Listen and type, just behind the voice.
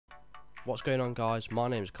What's going on, guys? My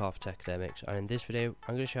name is Carl for Techademics, and in this video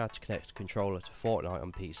I'm going to show you how to connect a controller to Fortnite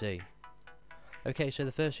on PC. Okay, so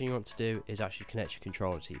the first thing you want to do is actually connect your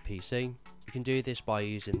controller to your PC. You can do this by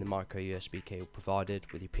using the micro USB cable provided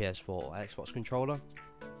with your PS4 or Xbox controller.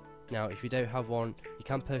 Now if you don't have one, you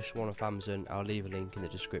can purchase one off Amazon. I'll leave a link in the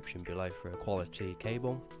description below for a quality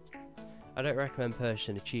cable. I don't recommend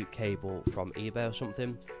purchasing a cheap cable from eBay or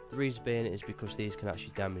something. The reason being is because these can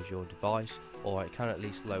actually damage your device, or it can at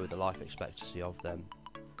least lower the life expectancy of them.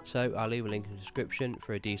 So I'll leave a link in the description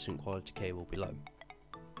for a decent quality cable below.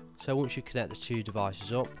 So once you connect the two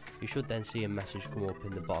devices up, you should then see a message come up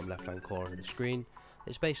in the bottom left hand corner of the screen.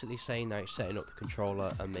 It's basically saying that it's setting up the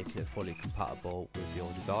controller and making it fully compatible with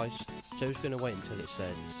your device. So I'm just going to wait until it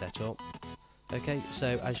says set up. Okay,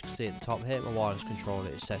 so as you can see at the top here, my wireless controller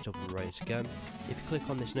is set up and ready to go. If you click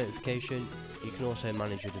on this notification, you can also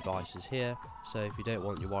manage your devices here. So if you don't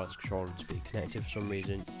want your wireless controller to be connected for some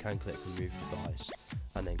reason, you can click remove device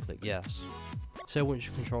and then click yes. So once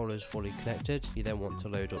your controller is fully connected, you then want to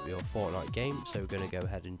load up your Fortnite game, so we're going to go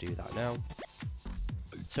ahead and do that now.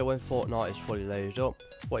 So when Fortnite is fully loaded up,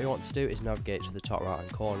 what you want to do is navigate to the top right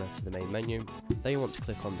hand corner to the main menu. Then you want to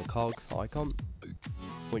click on the cog icon.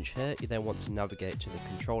 Once here, you then want to navigate to the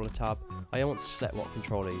controller tab. I want to select what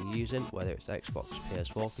controller you're using, whether it's Xbox,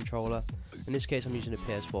 PS4 controller. In this case I'm using a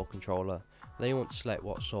PS4 controller. Then you want to select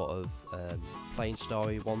what sort of playing style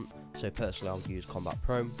you want, so personally I would use Combat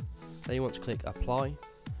Pro. Then you want to click apply.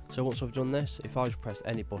 So once I've done this, if I just press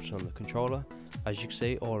any button on the controller, as you can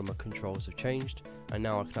see all of my controls have changed, and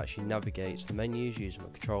now I can actually navigate to the menus using my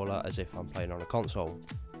controller as if I'm playing on a console.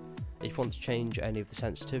 If you want to change any of the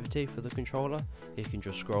sensitivity for the controller, you can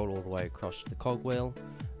just scroll all the way across the cogwheel,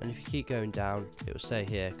 and if you keep going down, it will say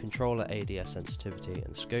here controller ADS sensitivity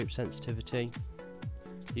and scope sensitivity.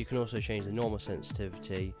 You can also change the normal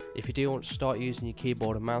sensitivity. If you do want to start using your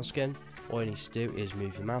keyboard and mouse again, all you need to do is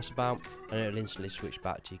move your mouse about and it will instantly switch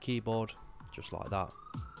back to your keyboard, just like that.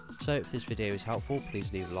 So if this video is helpful,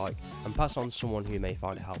 please leave a like and pass on to someone who may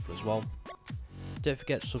find it helpful as well. Don't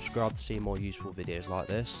forget to subscribe to see more useful videos like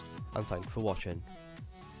this, and thank you for watching.